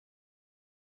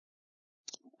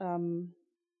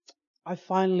 I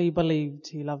finally believed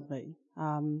He loved me.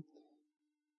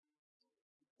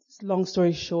 Long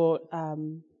story short,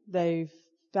 they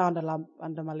found a lump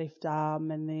under my left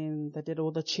arm, and then they did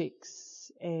all the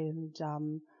checks, and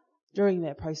during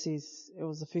that process, it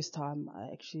was the first time I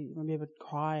actually remembered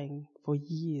crying for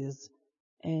years.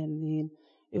 And then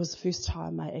it was the first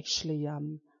time I actually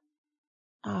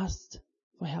asked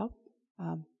for help.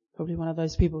 Probably one of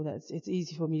those people that it's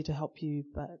easy for me to help you,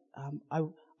 but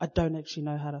I don't actually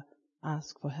know how to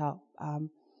ask for help.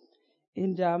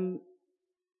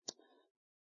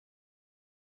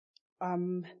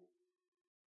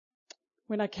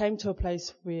 When I came to a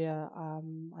place where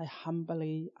I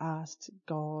humbly asked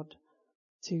God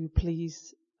to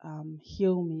please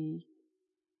heal me,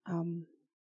 and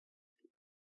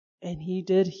He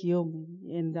did heal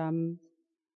me, and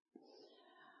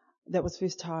that was the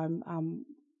first time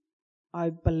I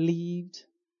believed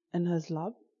in His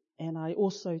love, and I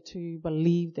also too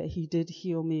believed that He did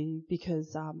heal me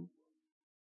because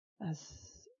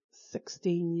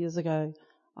 16 years ago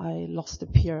I lost a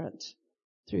parent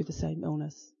through the same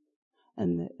illness,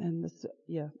 and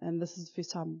this is the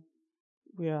first time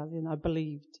where I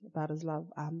believed about His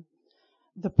love.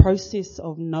 The process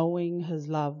of knowing His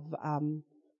love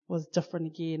was different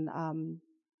again.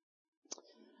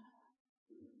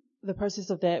 The process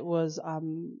of that was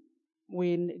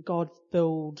when God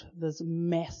filled this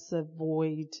massive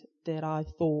void that I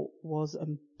thought was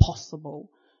impossible.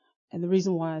 And the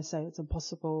reason why I say it's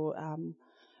impossible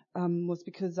was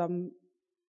because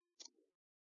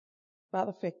about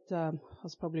the fact I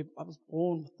was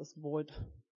born with this void.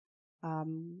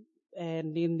 And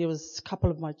then there was a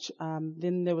couple of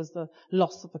then there was the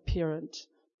loss of a parent.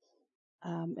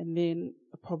 And then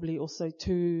probably also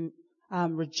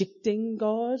rejecting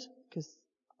God, because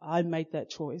I made that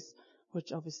choice,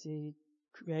 which obviously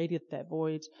created that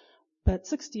void. But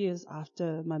 6 years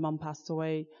after my mum passed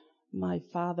away, my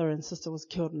father and sister was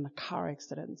killed in a car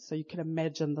accident. So you can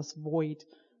imagine this void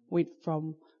went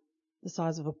from the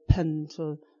size of a pin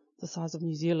to the size of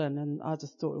New Zealand, and I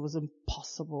just thought it was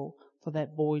impossible for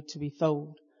that void to be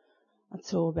filled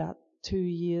until about 2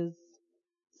 years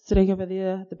sitting over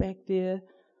there, at the back there.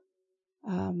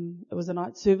 It was a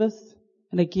night service,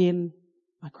 and again,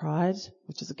 I cried,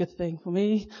 which is a good thing for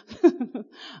me.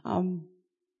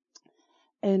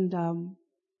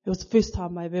 It was the first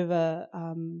time I've ever,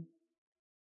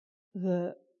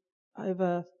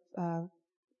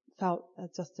 felt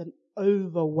just an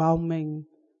overwhelming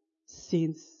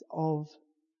sense of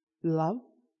love.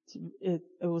 It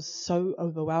was so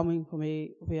overwhelming for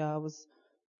me, where I was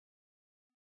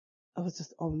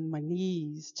just on my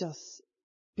knees, just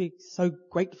being so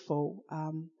grateful,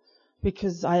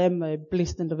 because I am a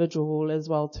blessed individual as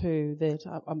well too, that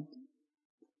I'm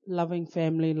loving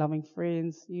family, loving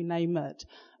friends, you name it,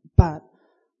 but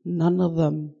none of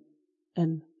them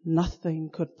and nothing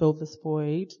could fill this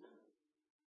void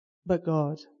but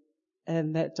God.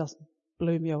 And that just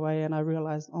blew me away, and I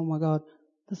realized, oh my God,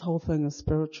 this whole thing is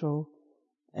spiritual.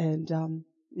 And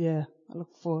I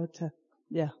look forward to,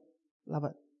 love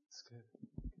it. That's good.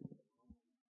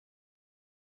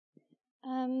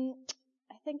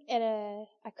 I think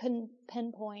I couldn't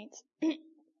pinpoint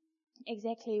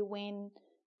exactly when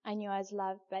I knew I was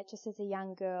loved, but just as a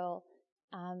young girl,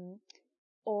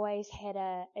 always had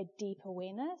a deep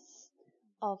awareness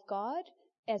of God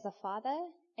as a father,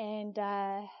 and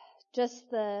just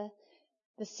the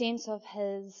sense of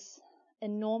His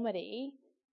enormity,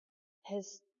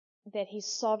 that He's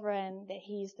sovereign, that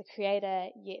He's the creator,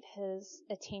 yet His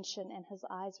attention and His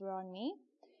eyes were on me.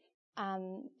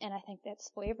 And I think that's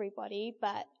for everybody,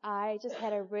 but I just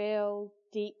had a real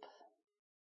deep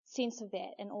sense of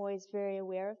that and always very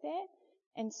aware of that.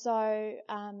 And so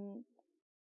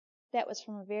that was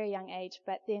from a very young age,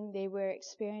 but then there were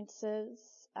experiences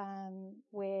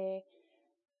where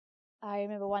I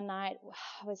remember one night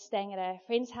I was staying at a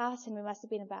friend's house, and we must have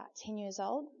been about 10 years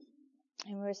old,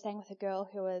 and we were staying with a girl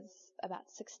who was about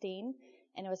 16,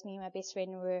 and it was me and my best friend,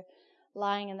 and we were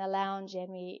lying in the lounge, and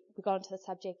we got into the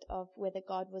subject of whether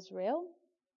God was real.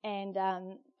 And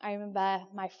I remember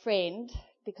my friend,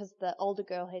 because the older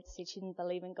girl had said she didn't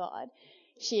believe in God,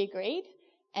 she agreed,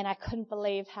 and I couldn't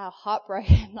believe how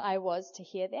heartbroken I was to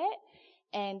hear that.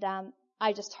 And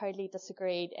I just totally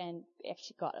disagreed and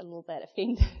actually got a little bit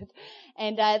offended.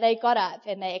 And they got up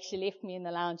and they actually left me in the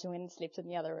lounge and went and slept in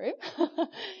the other room.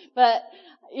 But,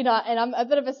 and I'm a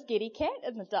bit of a scaredy cat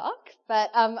in the dark. But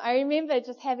I remember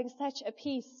just having such a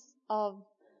peace of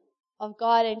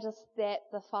God, and just that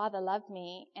the Father loved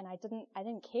me, and I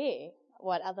didn't care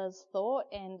what others thought,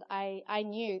 and I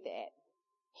knew that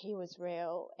He was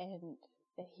real and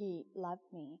that He loved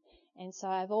me. And so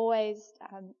I've always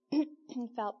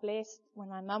felt blessed when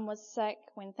my mum was sick,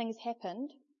 when things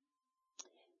happened.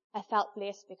 I felt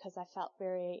blessed because I felt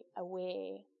very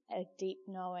aware, a deep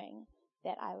knowing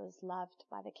that I was loved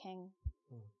by the King.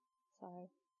 So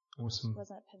Awesome.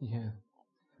 wasn't it? Yeah.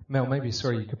 Mel, maybe,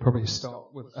 you could probably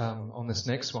start with on this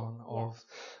next one of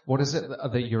what is it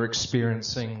that you're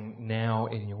experiencing now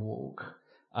in your walk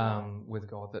with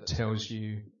God that tells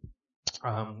you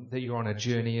that you're on a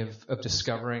journey of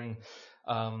discovering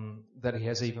that He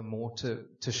has even more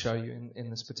to show you in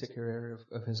this particular area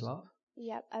of His love?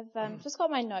 Yeah, I've just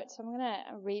got my notes, so I'm going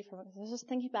to read from it because I was just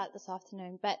thinking about it this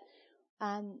afternoon. But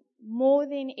more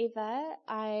than ever,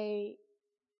 I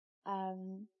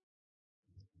am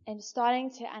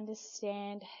starting to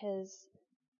understand His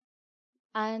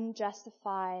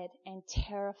unjustified and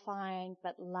terrifying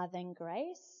but loving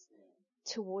grace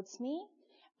towards me,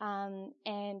 and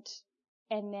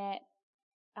that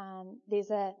there's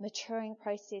a maturing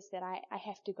process that I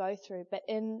have to go through, but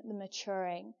in the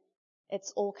maturing,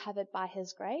 it's all covered by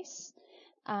His grace,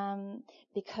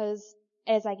 because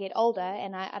as I get older,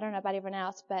 and I don't know about everyone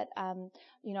else, but I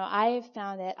have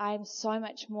found that I am so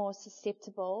much more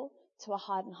susceptible to a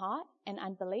hardened heart and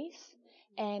unbelief.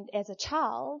 And as a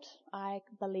child, I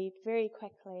believed very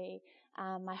quickly.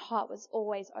 My heart was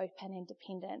always open and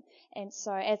dependent. And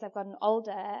so as I've gotten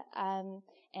older, and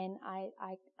I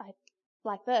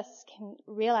like this, can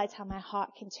realize how my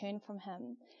heart can turn from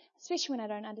Him, especially when I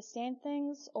don't understand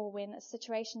things or when a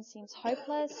situation seems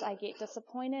hopeless. I get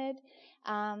disappointed,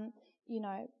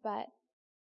 but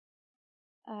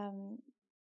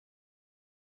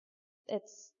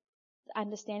it's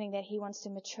understanding that He wants to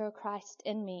mature Christ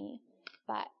in me,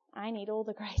 but I need all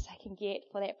the grace I can get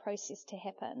for that process to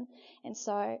happen. And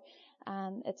so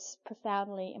it's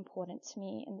profoundly important to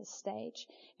me in this stage,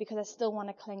 because I still want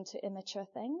to cling to immature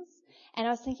things. And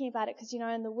I was thinking about it because,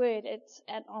 in the Word,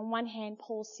 on one hand,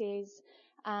 Paul says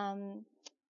I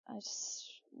just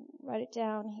wrote it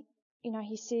down.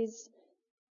 He says,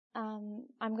 I'm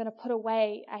going to put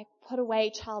away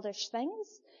childish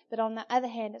things. But on the other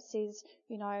hand, it says,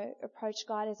 approach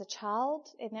God as a child,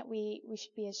 and that we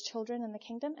should be as children in the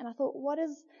kingdom. And I thought, what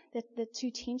is the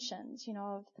two tensions,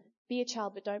 of be a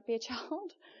child but don't be a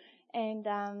child? And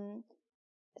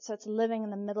so it's living in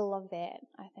the middle of that,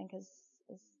 I think, is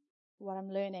what I'm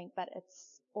learning. But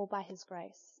it's all by His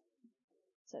grace.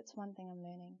 So it's one thing I'm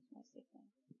learning, most definitely.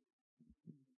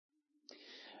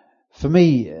 For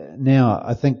me now,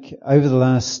 I think over the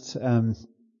last,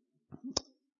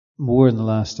 more in the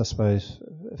last, I suppose,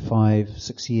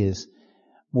 5-6 years,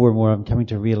 more and more I'm coming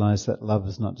to realize that love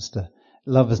is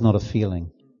not a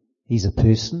feeling. He's a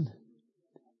person.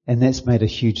 And that's made a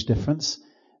huge difference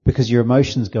because your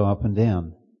emotions go up and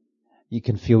down. You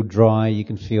can feel dry, you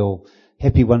can feel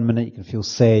happy one minute, you can feel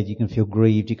sad, you can feel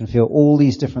grieved, you can feel all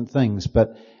these different things.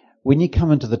 But when you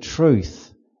come into the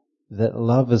truth that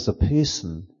love is a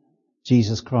person,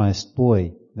 Jesus Christ,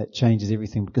 boy, that changes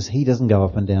everything because He doesn't go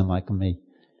up and down like me.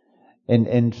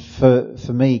 And for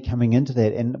me coming into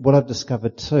that, and what I've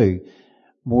discovered too,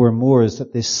 more and more, is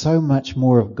that there's so much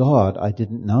more of God I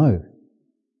didn't know.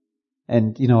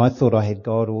 And, I thought I had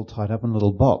God all tied up in a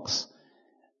little box.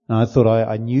 And I thought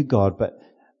I knew God, but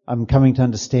I'm coming to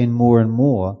understand more and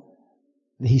more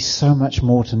that He's so much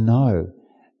more to know.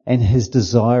 And His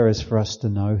desire is for us to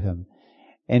know Him.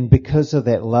 And because of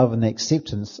that love and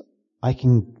acceptance, I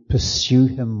can pursue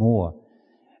Him more.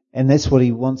 And that's what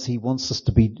He wants. He wants us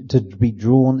to be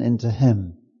drawn into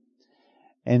Him.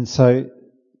 And so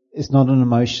it's not an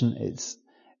emotion,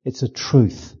 it's a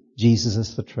truth. Jesus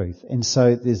is the truth. And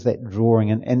so there's that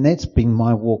drawing, and that's been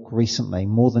my walk recently,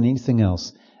 more than anything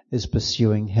else, is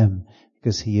pursuing Him,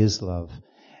 because He is love.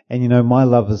 And my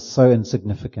love is so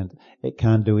insignificant, it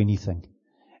can't do anything.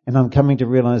 And I'm coming to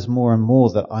realize more and more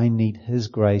that I need His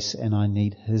grace and I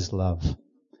need His love,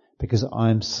 because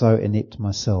I'm so inept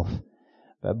myself.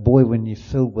 But boy, when you're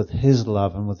filled with His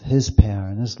love and with His power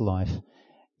and His life,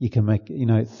 you can make,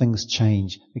 things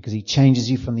change, because He changes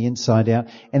you from the inside out,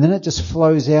 and then it just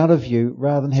flows out of you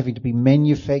rather than having to be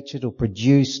manufactured or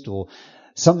produced or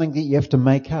something that you have to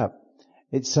make up.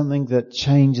 It's something that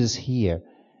changes here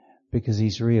because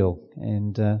He's real.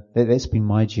 And that's been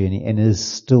my journey and is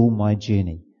still my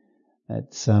journey.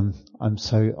 I'm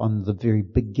so on the very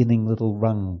beginning little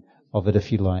rung of it,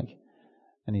 if you like.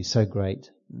 And He's so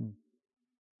great.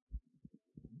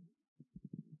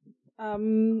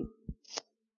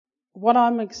 What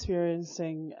I'm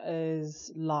experiencing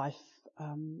is life,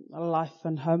 life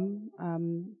in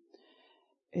Him.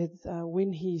 It's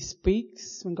when He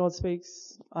speaks, when God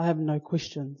speaks, I have no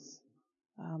questions,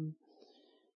 I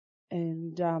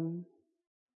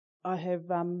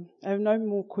have no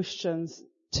more questions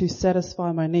to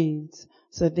satisfy my needs.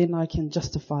 So then I can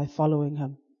justify following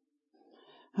Him.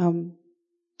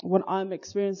 What I'm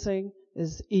experiencing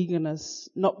is eagerness,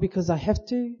 not because I have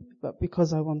to, but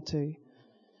because I want to.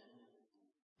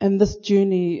 And this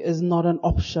journey is not an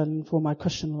option for my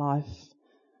Christian life.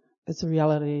 It's a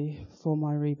reality for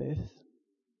my rebirth.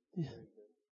 Yeah.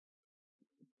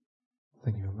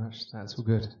 Thank you very much. That's all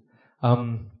good.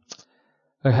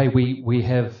 Okay, we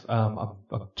have, I'm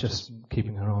just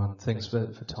keeping an eye on things for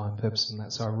time purposes and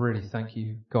that, so I really thank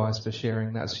you guys for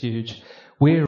sharing. That's huge.